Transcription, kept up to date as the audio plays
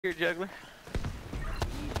Here, juggler.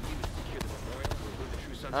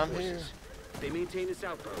 I'm here. They maintain this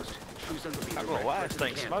outpost. True Sons will be I don't know why this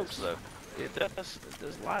thing smokes though. It does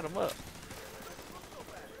light them up.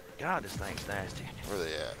 God, this thing's nasty. Where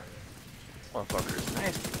they at? Motherfucker is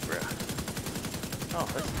nasty, bro. Oh,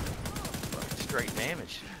 that's fucking straight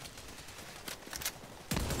damage.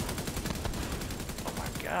 Oh my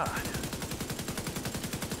God.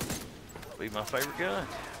 Be my favorite gun.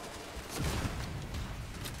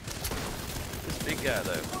 This big guy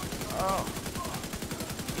though. Oh,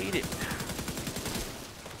 eat it.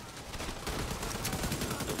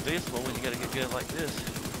 It's visible when you got a good gun like this.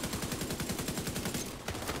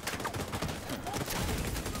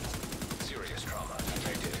 Serious trauma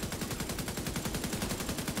detected.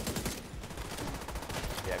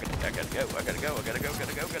 Yeah, I gotta go.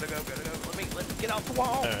 Let me get off the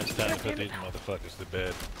wall. It's time to put these motherfuckers to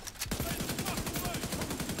bed.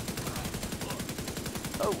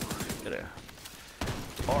 Oh, got a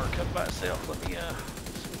bar cut by itself. Let me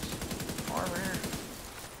armor here.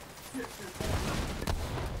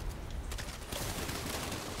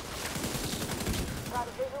 Got a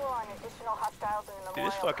visual on additional hostiles in the Dude,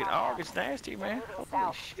 memorial this fucking compound. AUG is nasty, man. Moving Holy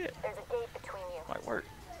south. shit. There's a gate between you. Might work.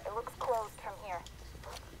 It looks closed from here.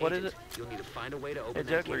 What is it? You'll need to find a way to Hey, open that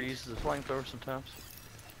juggler gate. uses a flamethrower sometimes.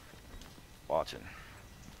 Watching.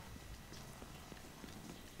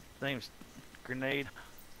 His name's Grenade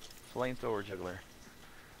Flamethrower Juggler.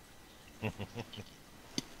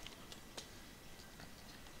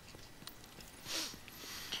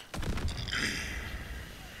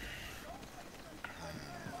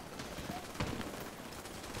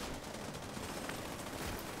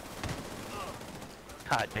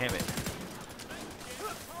 God damn it.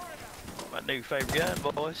 My new favorite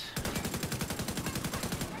gun, boys.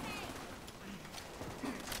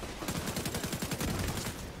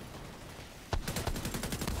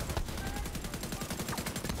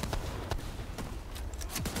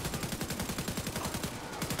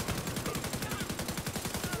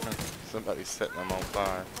 Somebody's setting them on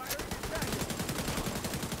fire.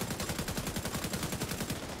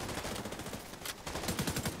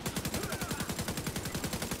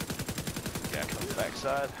 Guy comes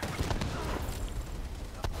backside.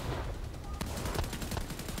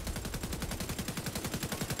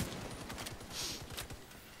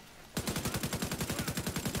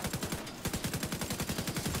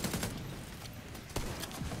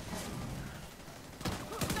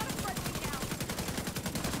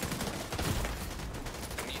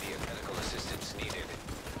 Immediate medical assistance needed.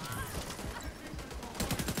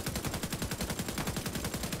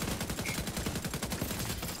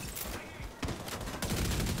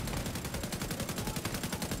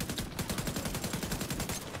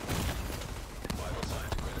 Vital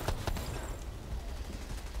signs critical.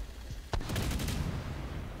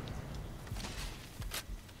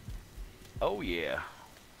 Oh yeah.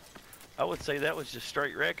 I would say that was just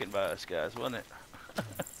straight wrecking by us guys, wasn't it?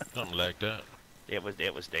 Something like that. It was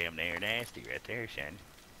damn near nasty right there, Shane.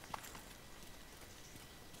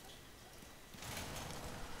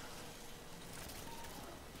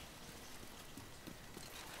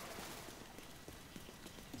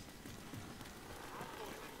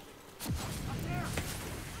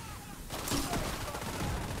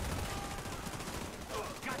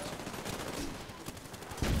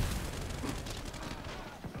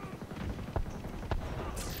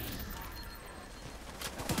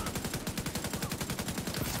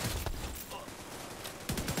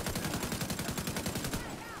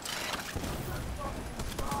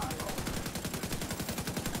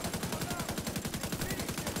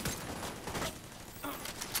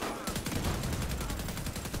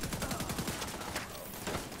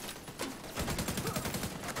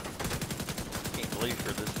 Can't believe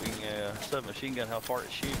for this being a submachine gun how far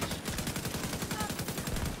it shoots.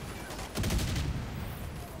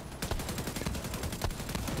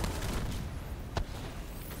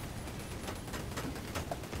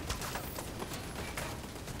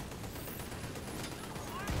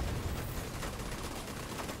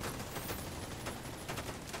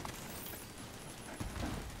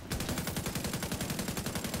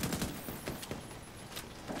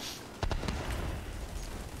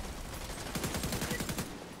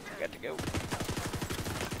 Got to go.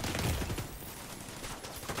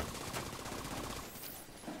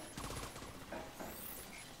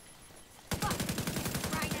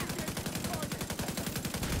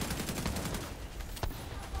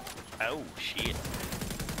 Oh shit.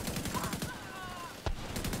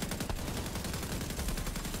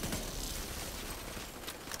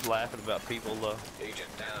 Laughing about people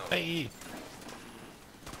Agent down. Hey!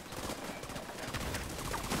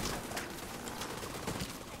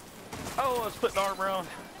 Oh, I was putting armor on.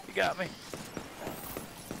 You got me.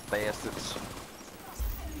 Bastards.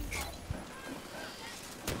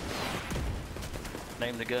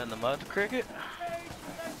 Name the gun the mud cricket.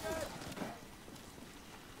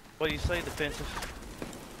 What do you say, defensive?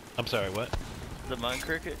 I'm sorry, what? The mud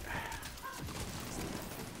cricket.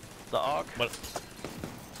 The auk. What?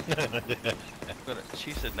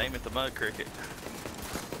 She said name it the mud cricket.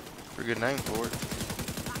 Pretty good name for it.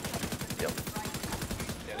 Yep.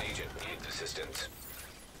 An agent needs assistance.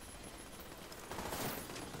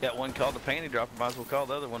 Got one called the panty dropper. Might as well call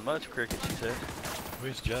the other one mud cricket. She said.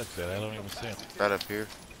 Where's Jugs at? I don't even see him. Right up here.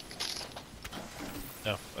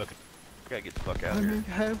 Oh, okay. Gotta get the fuck out of I'm here. in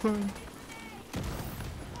heaven.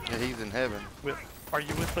 Yeah, he's in heaven. Are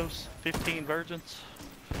you with those 15 virgins?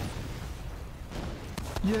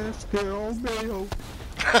 Yes, they're all male.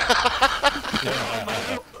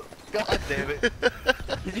 God damn it.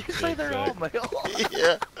 Did you say they're all male?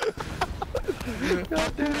 Yeah.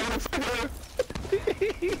 God damn it.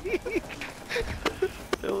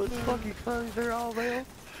 It was fucking funny. They're all male.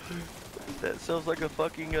 That sounds like a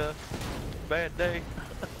fucking bad day.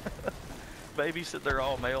 Baby said they're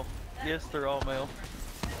all male. Yes, they're all male.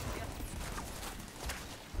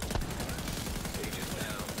 Agent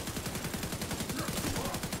down.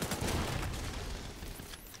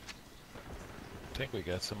 I think we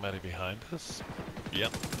got somebody behind us.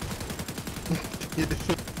 Yep.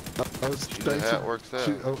 I was You know trying how it to, works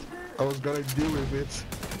out. I was gonna deal with it.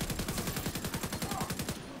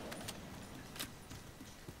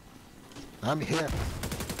 I'm here.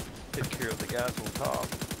 Take care of the guys on top.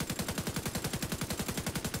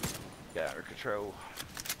 Got under control.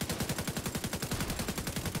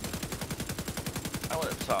 I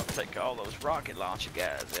went up top to take all those rocket launcher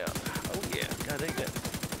guys out. Oh yeah, God, they got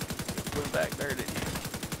flew back there, didn't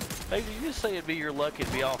you? Hey, did you just say it'd be your luck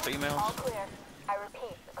it'd be all females? All clear. I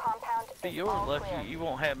repeat, the compound Be is your all lucky clear. you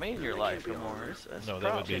won't have me in your life anymore. That's No, the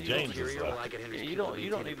that would be problem. James's luck. You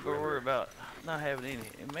don't need to worry about not having any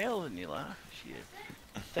males in your life. Shit.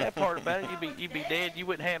 That part about it, you'd be dead. You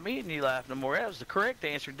wouldn't have me in your life no more. That was the correct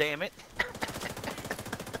answer. Damn it.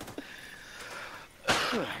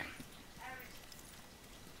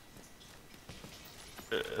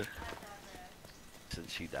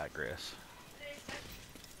 Since she digress.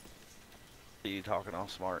 You talking all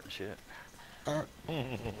smart and shit.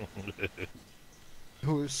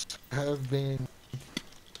 Who's have been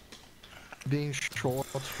being shot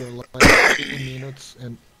for like 2 minutes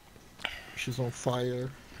and she's on fire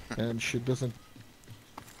and she doesn't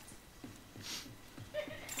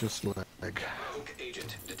just like Rogue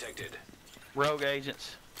agent detected. Rogue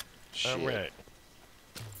agents. Shit. Alright.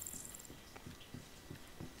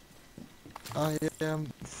 I am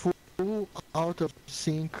full out of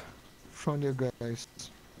sync from you guys.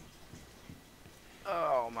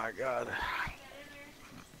 Oh my god.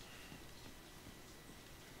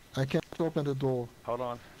 I can't open the door. Hold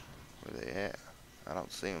on. Where they at? I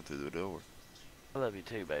don't see them through the door. I love you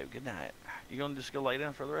too, babe. Good night. You gonna just go lay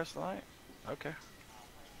down for the rest of the night? Okay.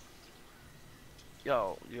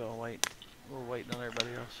 Y'all wait. We're waiting on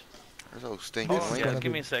everybody else. There's those stinking This is wings. gonna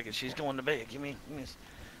Give be- me a second. She's going to bed. Give me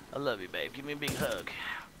I love you, babe. Give me a big hug.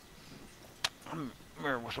 I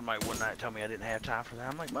remember somebody one night told me I didn't have time for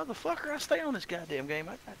that. I'm like, motherfucker, I stay on this goddamn game.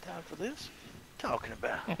 I got time for this. What you talking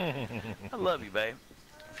about? I love you, babe.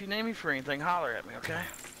 If you need me for anything, holler at me, okay?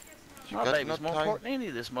 My got baby's no more time. important than any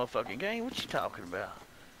of this motherfucking game. What you talking about?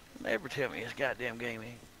 Never tell me this goddamn game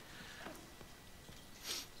ain't.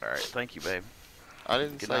 Alright, thank you, babe. I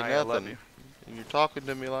didn't Good say night, I love nothing. you. And you're talking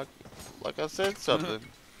to me like I said something.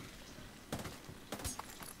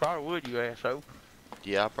 Probably would, you asshole.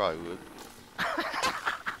 Yeah, I probably would.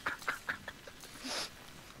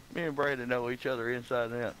 Me and Brandon know each other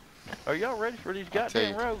inside and out. Are y'all ready for these I'll tell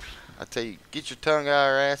goddamn you. roasts? I tell you, get your tongue out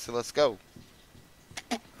of your ass and let's go.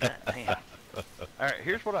 Damn. Alright,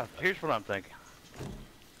 here's what I'm thinking.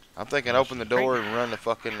 I'm thinking open the door and run the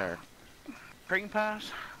fuck in there. Cream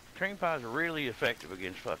pies are really effective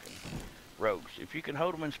against fucking rogues. If you can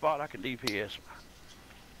hold them in spot, I can DPS them.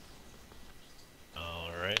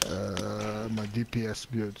 Alright. My DPS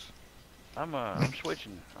builds. I'm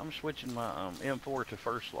switching my M4 to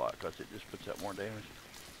first slot because it just puts out more damage.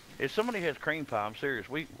 If somebody has cream pie, I'm serious.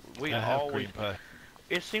 We I have always. cream pie.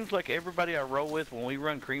 It seems like everybody I roll with when we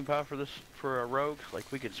run cream pie for a rogue, like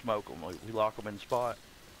we can smoke them. We lock them in spot.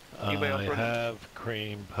 Anybody else I run- have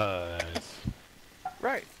cream pies.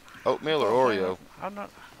 Right. Oatmeal or Oreo? I'm not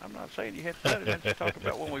saying you have to do it. I'm just talking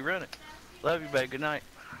about when we run it. Love you, babe. Good night.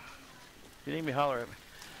 If you need me, holler at me.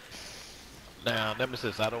 Now,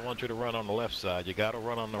 Nemesis, I don't want you to run on the left side. You gotta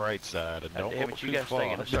run on the right side, and don't Damn go it, you too gotta far.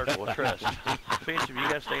 stay in a circle of trust. Offensive, you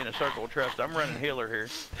gotta stay in a circle of trust. I'm running healer here.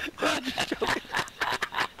 I'm just joking.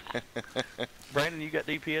 Brandon, you got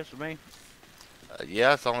DPS with me?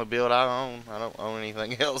 Yeah, it's the only build I own. I don't own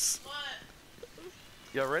anything else.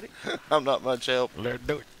 Y'all ready? I'm not much help. Let's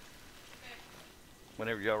do it.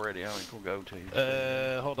 Whenever y'all ready, I think we'll go to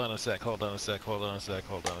you. Hold on a sec.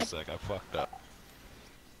 I fucked up.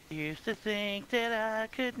 Used to think that I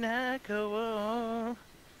could not go on.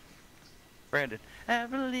 Brandon, I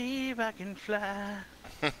believe I can fly.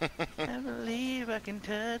 I believe I can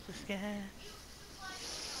touch the sky.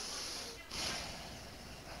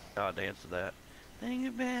 I'll dance to that. Think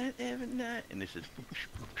about it every night. And this is.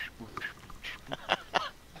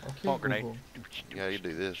 Okay, Punk grenade. Google. Yeah, you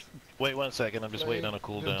do this. Wait 1 second. I'm just waiting on a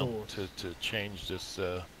Play the cooldown door. to change this.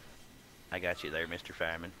 I got you there, Mr.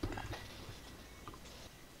 Fireman.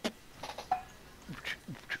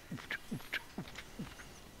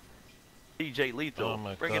 DJ Lethal, Oh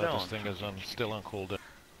my bring god, it on. this thing is still on cooldown.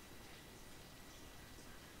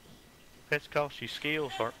 Pets cost you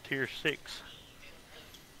skills aren't tier 6.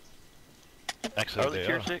 Actually, Are they they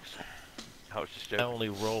tier are. 6? I was just I joking. only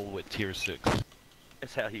roll with tier 6.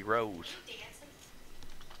 That's how he rolls.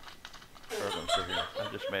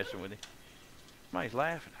 I'm just messing with him. Somebody's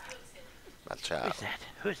laughing. My child. Who's that?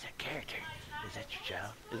 Who's that character? Is that your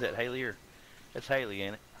child? Is that Haley or? That's Haley,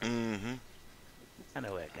 ain't it? Mm-hmm. I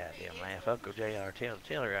know that goddamn laugh. Uncle JR,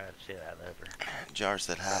 tell her I said I love her. Jar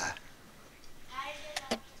said hi.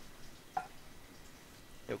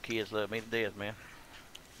 Your kids love me to death, man.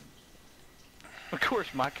 Of course,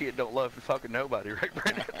 my kid don't love fucking nobody, right,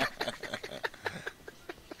 Brandon?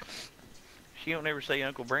 She don't ever say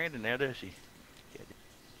Uncle Brandon now, does she?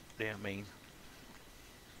 Damn mean.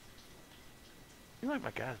 You like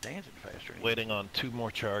my guy's dancing faster. Waiting on 2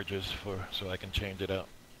 more charges so I can change it out.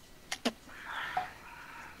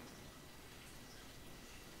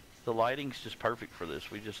 The lighting's just perfect for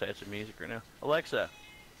this. We just had some music right now. Alexa,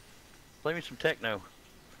 play me some techno.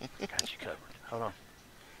 Got you covered. Hold on.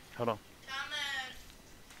 Hold on.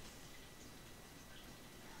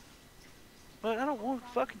 But I don't want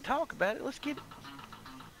to fucking talk about it. Let's get it.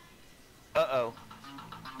 Uh-oh.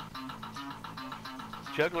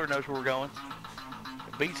 Juggler knows where we're going.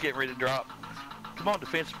 The beat's getting ready to drop. Come on,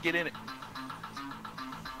 defensive, get in it.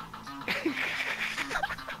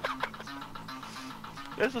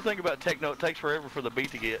 That's the thing about techno. It takes forever for the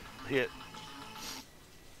beat to get hit.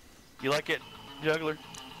 You like it, Juggler?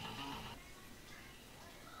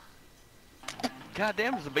 God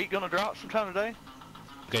damn, is the beat gonna drop sometime today?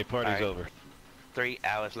 Okay, party's All right. over. 3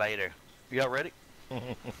 hours later. Y'all ready? Oh.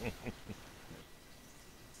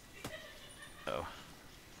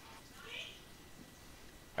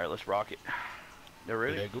 Alright, let's rock it. They're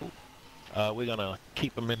ready? There you go. We're gonna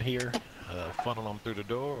keep them in here, funnel them through the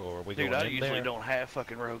door, or are we Dude, going I in usually there? don't have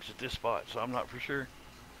fucking rogues at this spot, so I'm not for sure.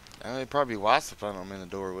 It'd probably be wise to find them in the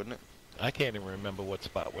door, wouldn't it? I can't even remember what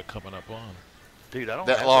spot we're coming up on. Dude, I don't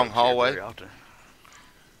That have long rogues here hallway? very often.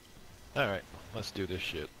 Alright, let's do this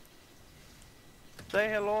shit. Say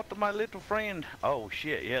hello to my little friend. Oh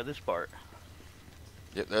shit, yeah, this part.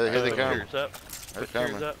 Yep, here they Put come. yours up. They're Put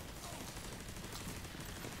yours coming. up.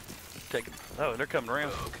 Take it. Oh, they're coming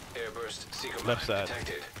around. Rogue airburst seeker Left mine side.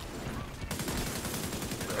 detected.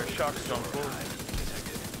 There's shockers on the floor.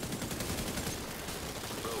 Detected.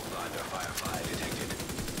 Rogue under firefly detected.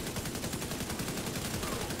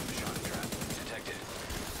 Rogue shock trap detected.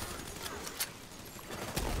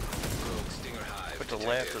 Rogue stinger hive Put the detected.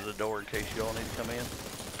 left of the door in case y'all need to come in.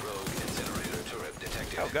 Rogue incinerator turret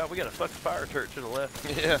detected. Oh god, we got a fucking fire turret to the left.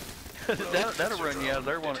 Yeah. that'll run you out of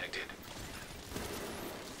there, won't it? Detected.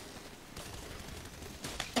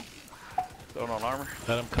 Going on armor.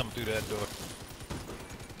 Let them come through that door.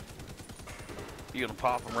 You gonna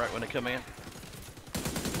pop them right when they come in?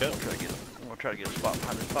 Yep. I'm gonna try to get a spot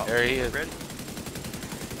behind this pop. There he is. Ready?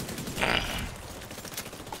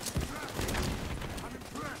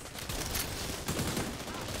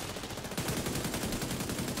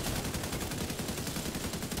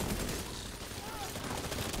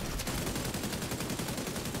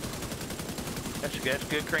 That's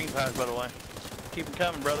good cream pies, by the way. Keep them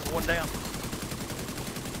coming, brother. One down.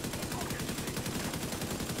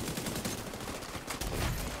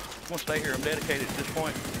 I'm gonna stay here. I'm dedicated at this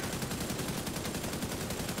point.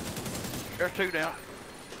 There's 2 down.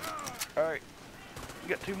 All right. You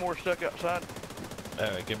got 2 more stuck outside.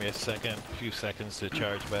 Alright, give me a few seconds to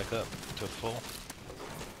charge back up to full.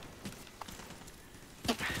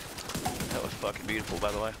 That was fucking beautiful,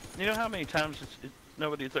 by the way. You know how many times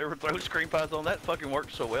nobody ever throws cream pies on? That fucking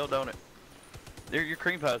works so well, don't it? There, your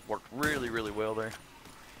cream pies worked really, really well there.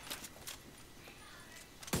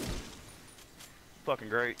 Fucking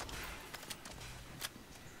great.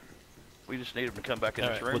 We just need them to come back in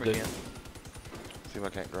this room again. See if I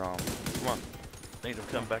can't draw them. Come on. Need them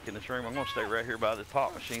to come back in this room. I'm gonna stay right here by the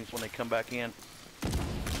pop machines when they come back in.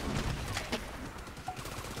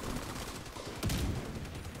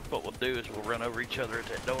 What we'll do is we'll run over each other at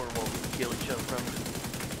that door and we'll kill each other from it.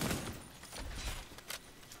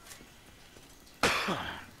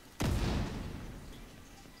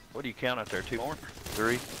 What do you count out there? 2 more?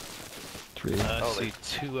 3. 3. I see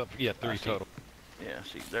 2 up. Yeah, 3 total. Yeah,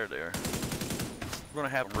 see, there they are. We're gonna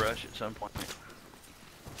have them rush at some point.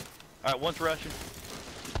 All right, one's rushing.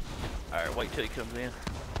 All right, wait till he comes in. If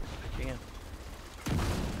I can.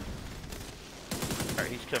 All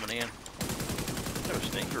right, he's coming in. There's a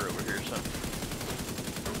stinger over here or something.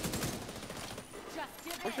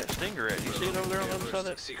 Where's that stinger at? You see it over there on the other side of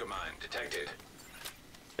that? Seeker mine detected.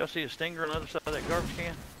 Y'all see a stinger on the other side of that garbage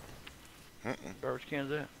can? Garbage can's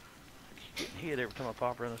that? I keep getting hit every time I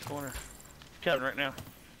pop around this corner. Coming right now.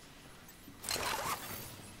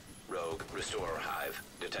 Rogue Restorer Hive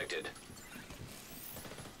detected.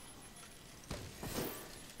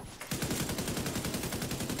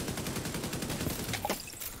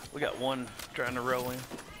 We got one trying to roll in.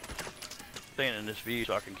 Staying in this view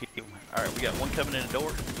so I can keep him. All right, we got one coming in the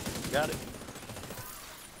door. Got it.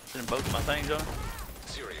 Sending both of my things on.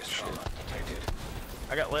 Serious trauma detected.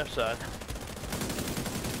 I got left side.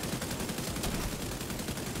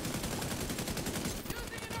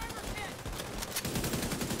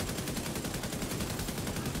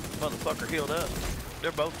 Motherfucker healed up.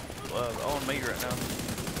 They're both on me right now.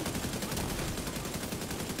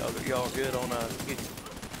 Oh, y'all are good on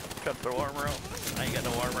cut throw armor on. I ain't got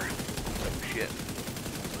no armor. Oh shit.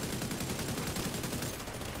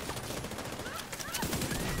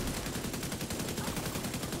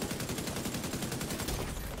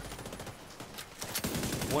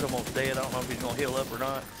 One of them almost dead. I don't know if he's gonna heal up or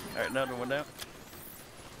not. All right, another one down.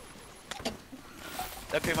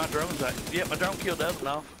 Okay, my drone's out. Yep, my drone killed the other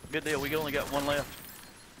one off. Good deal. We only got one left.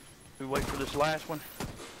 We wait for this last one.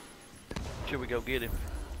 Should we go get him?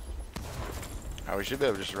 Oh, we should be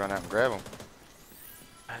able to just run out and grab them.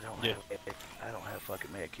 I don't have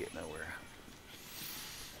fucking med kit nowhere.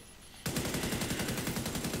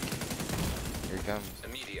 Here he comes.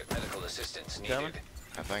 Immediate medical assistance Coming? needed.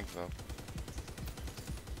 I think so.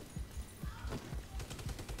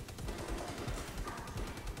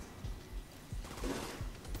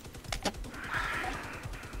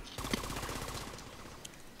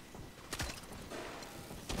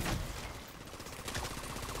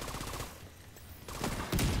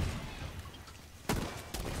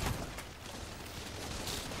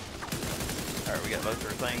 Alright, we got both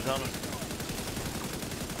our things on us.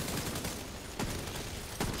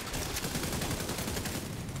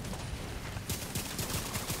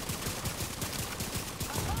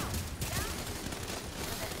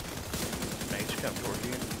 Mates come towards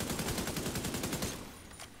you.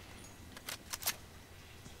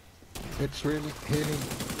 It's really hitting.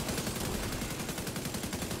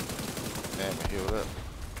 Damn, we healed up.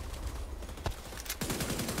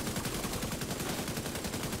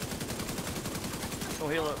 We'll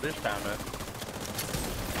heal up this time though.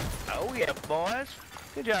 Oh yeah, boys.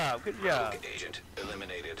 Good job, good job. Rogue agent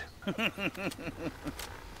eliminated.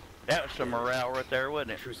 That was some morale right there,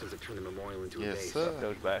 wasn't it? Intrusives have turned the memorial into a Yes, base. sir. Fuck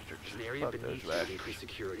those bastards. An area Fuck those beneath to bastards. increase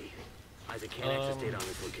security. Isaac can't access data on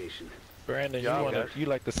this location. Brandon, Job, guys. you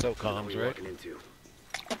like the What are SOCOMs, we right? walking into?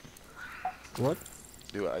 What?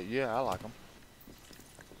 Do I? Yeah, I like them.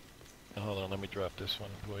 Hold on, let me drop this one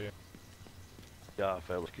for you. Good job,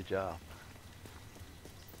 fellas. Good job.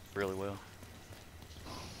 Really well.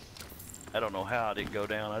 I don't know how I didn't go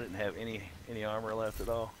down. I didn't have any armor left at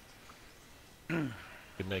all.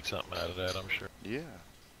 Could make something out of that, I'm sure. Yeah.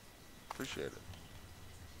 Appreciate it.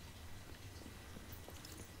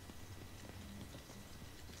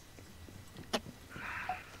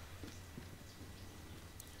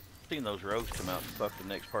 Seen those rogues come out and fuck the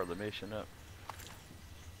next part of the mission up.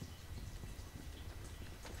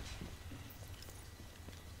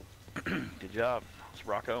 Good job. Let's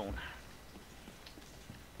rock on.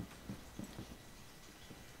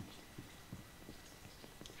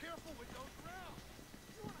 Careful with those rounds!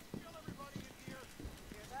 You want to kill everybody in here?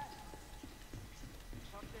 Hear that?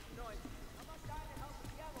 Fuck this noise. I'm not dying to help with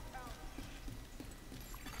the ammo count.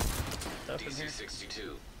 Stuff in here.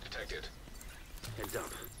 DC-62 detected. Heads up.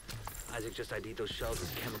 Isaac just ID'd those shells as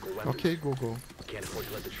chemical weapons. Okay, go. Can't afford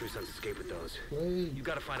to let the True Sons escape with those. Play You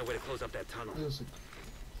gotta find a way to close up that tunnel. music.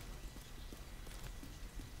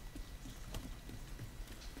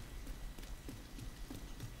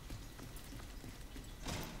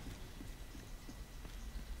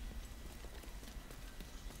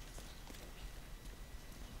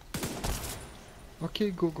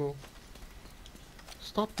 Okay, Google.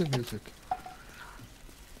 Stop the music.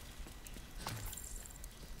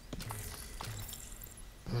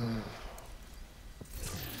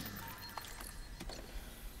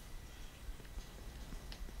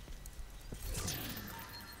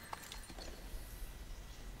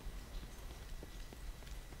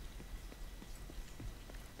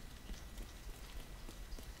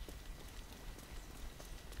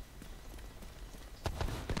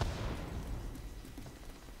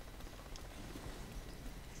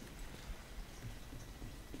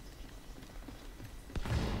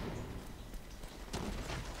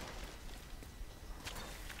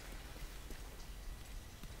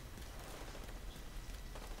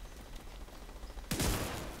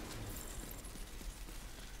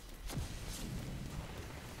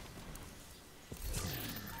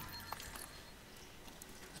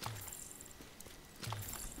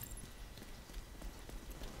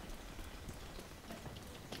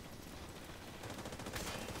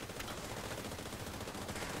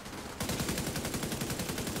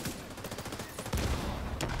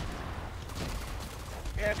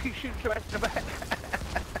 Yeah, keep shooting somebody in the back.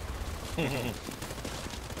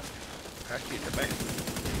 I shoot in the back.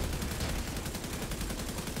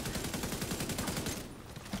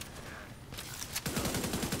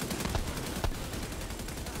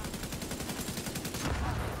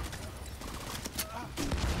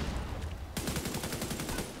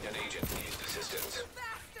 An agent needs assistance.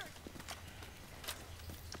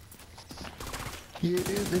 Here it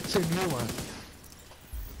is, it's a new one.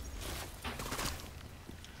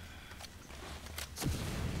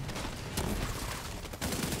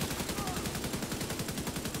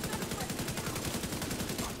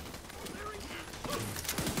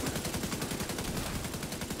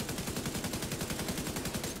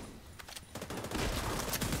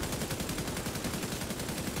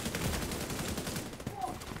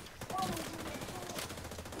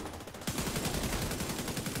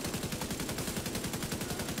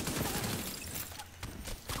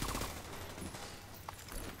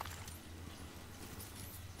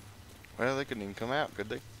 Well, they couldn't even come out, could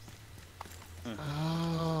they?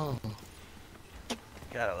 Oh.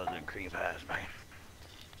 God, I love them cream pies, man.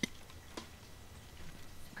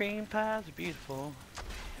 Cream pies are beautiful.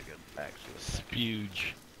 I go back to it.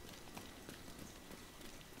 Spuge.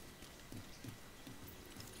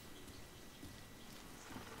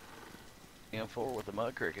 M4 with the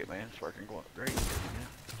mud cricket, man. It's working great.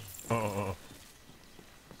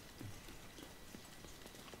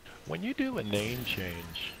 When you do a name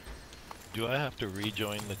change, do I have to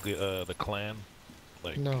rejoin the clan?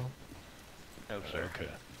 Like, No. No, sir. okay.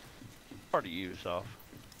 Part of use off.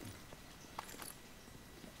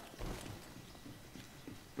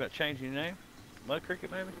 About changing your name? Mud cricket,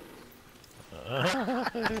 maybe?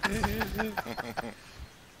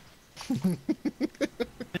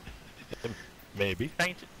 Maybe.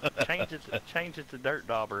 Change it to Dirt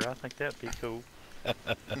Dauber. I think that'd be cool. What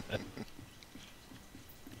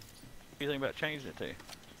do you think about changing it to?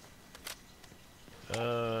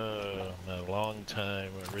 A long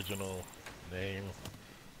time original name.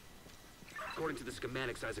 According to the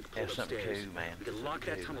schematics Isaac Yeah, pulled something upstairs, cool, man. we can lock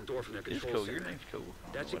that tunnel door from their It's control cool. Your center. name's cool.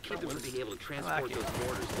 That should keep them from being able to transport it. those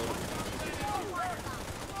borders lower.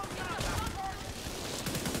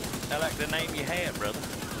 I like the name you had, brother.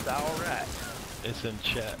 It's all right. It's in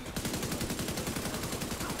chat.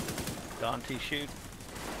 Dante shoot.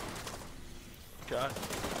 Shot.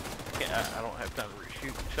 I don't have time to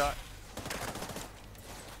shoot. Shot.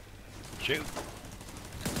 Shoot.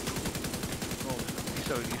 Oh, you're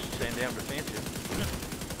so used to staying down defensive.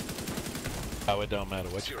 Oh, it don't matter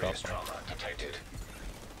what you call Serious me. trauma detected.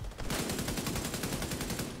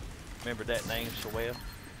 Remember that name so well.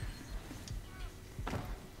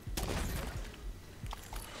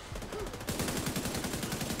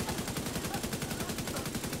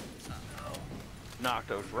 Knock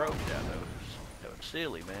those ropes out. That was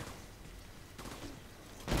silly, man.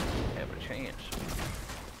 Have a chance.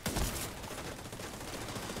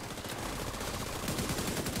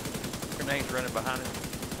 Grenades running behind him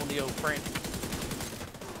on the old French.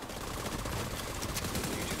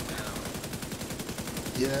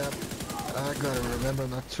 Yeah, I gotta remember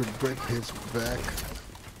not to break his back.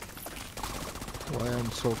 Why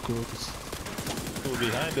I'm so close. Who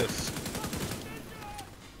behind us?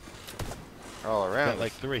 All around. Got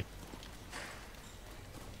like 3.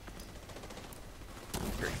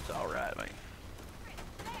 It's all right, man.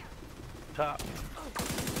 Top.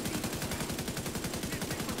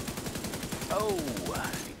 Oh,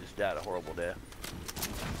 he just died a horrible death.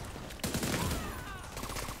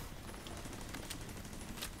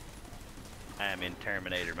 I'm in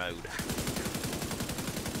Terminator mode.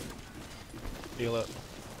 Heal up.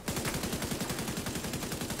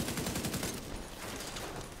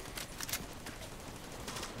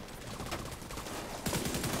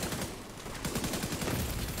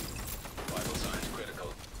 Vital signs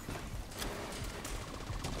critical.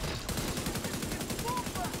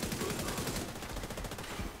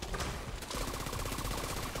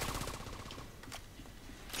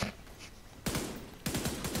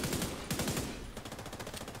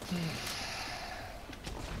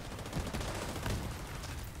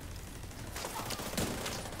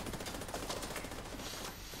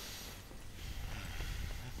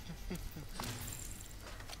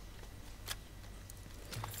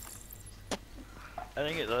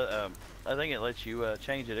 I think it lets you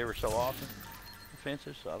change it every so often.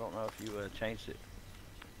 Fences. So I don't know if you changed it.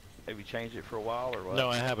 Have you changed it for a while or what? No,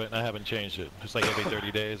 I haven't. I haven't changed it. It's like every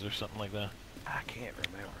 30 days or something like that. I can't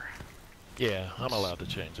remember. Yeah, I'm allowed to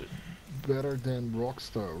change it. Better than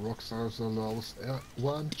Rockstar. Rockstar allows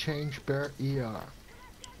one change per year.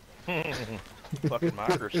 Fucking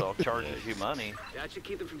Microsoft charges you money. That should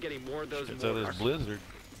keep them from getting more of those So there's mortars. Blizzard.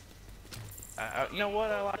 You know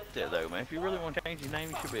what? I like that though, man. If you really want to change your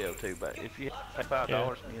name, you should be able to. But if you pay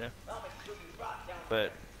 $5, you know.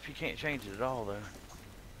 But if you can't change it at all, though,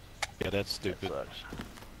 Yeah, that's that stupid. sucks.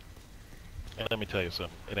 And let me tell you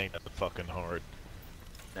something. It ain't that fucking hard.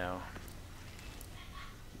 Now,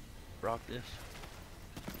 rock this.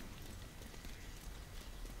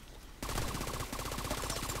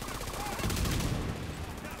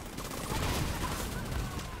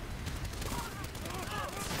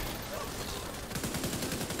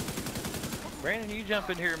 Brandon, you jump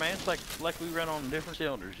in here, man. It's like we run on different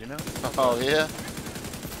cylinders, you know? Oh yeah,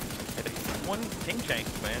 One team change,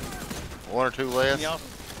 man. one or two less. Y'all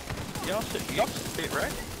sit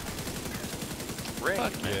right? Ready,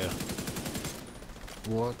 Fuck man. yeah.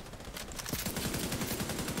 What?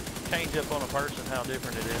 Change up on a person, how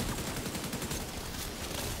different it is.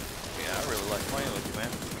 Yeah, I really like playing with you,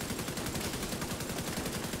 man.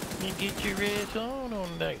 You get your ass on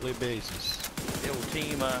a nightly basis. The old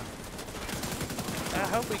team, I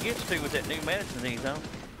hope he gets to with that new medicine he's on.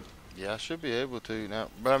 Yeah, I should be able to now.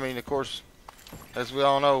 But I mean, of course, as we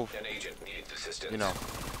all know, An agent needs assistance. you know,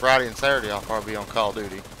 Friday and Saturday I'll probably be on Call of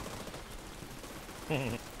Duty.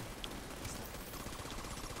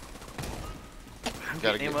 I'm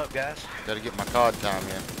Gotta getting him get- up, guys. Got to get my COD time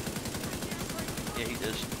in. Yeah, he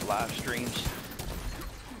does live streams.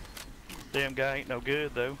 Damn guy ain't no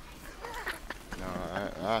good, though. No,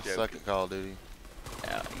 I suck at Call of Duty.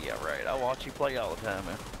 Yeah, right. I watch you play all the time,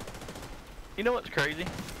 man. You know what's crazy?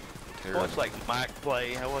 I Terrible. watch like Mike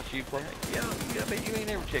play. I watch you play. Yeah, I bet you ain't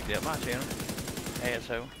never checked out my channel.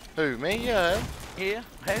 Asshole. Who, me? Yeah, Yeah,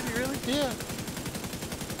 have you really? yeah.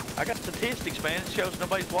 I got statistics, man. It shows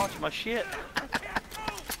nobody's watching my shit.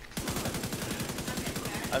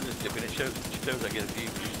 I'm just joking. It shows I get a few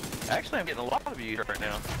views. Actually, I'm getting a lot of views right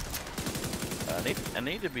now. I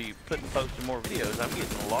need to be posting more videos. I'm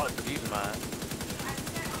getting a lot of views in my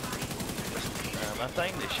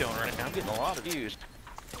thing that's showing right now. I'm getting a lot of views.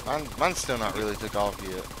 Mine's still not really took off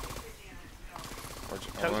yet.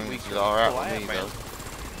 Told you we It's could alright collab, with me man.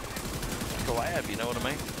 though. Collab, you know what I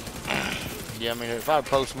mean? Yeah, I mean, if I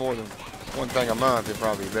post more than one thing a month, it'd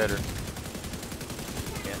probably be better.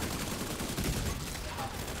 Yeah.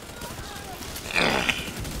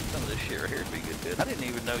 Some of this shit right here would be good. I didn't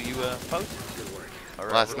even know you posted. Good work. Or,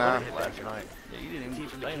 Last night? recorded it last night. Yeah, you didn't Team even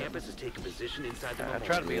from the say nothing. campus has taken position inside the I memorial.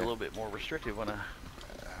 try to be a little bit more restrictive when I.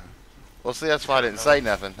 Well, see, that's why I didn't say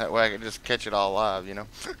nothing. That way I could just catch it all live, you know.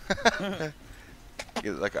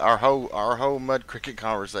 Get, like our whole mud cricket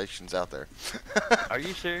conversations out there. Are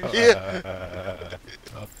you serious? Yeah.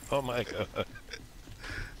 Oh my god.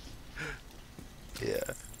 Yeah.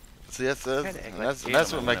 See, that's Kinda act like a what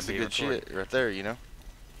gentleman makes when the I good be recording. shit right there, you know.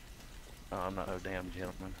 Oh, I'm not no damn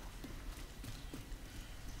gentleman.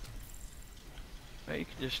 Well, you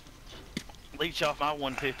can just leech off my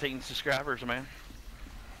 115 subscribers, man.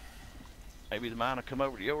 Maybe the mine will come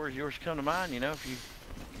over to yours come to mine, you know, if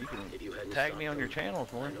you can If you hadn't tag me stopped on your them,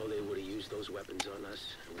 channels more. I know they would have used those weapons on us,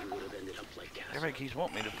 and we would have ended up like Casper. Everybody keeps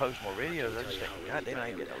wanting me to post more videos. I just think, God damn, I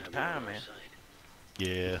ain't getting no time, man.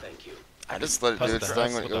 Yeah. Thank you. I just let it do That's its the-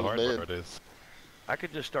 thing that's when what it the goes hard to bed. part is. I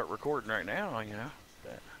could just start recording right now, you know.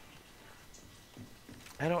 But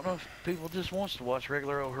I don't know if people just wants to watch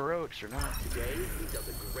regular old heroics or not. Today, we dealt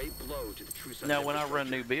a great blow to the true side Now, of when I run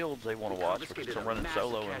new infrastructure. builds, they want We to watch because confiscated I'm a running massive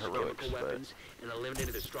solo and cache of heroics. chemical But weapons and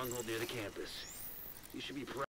eliminated a stronghold near the campus. You should be proud.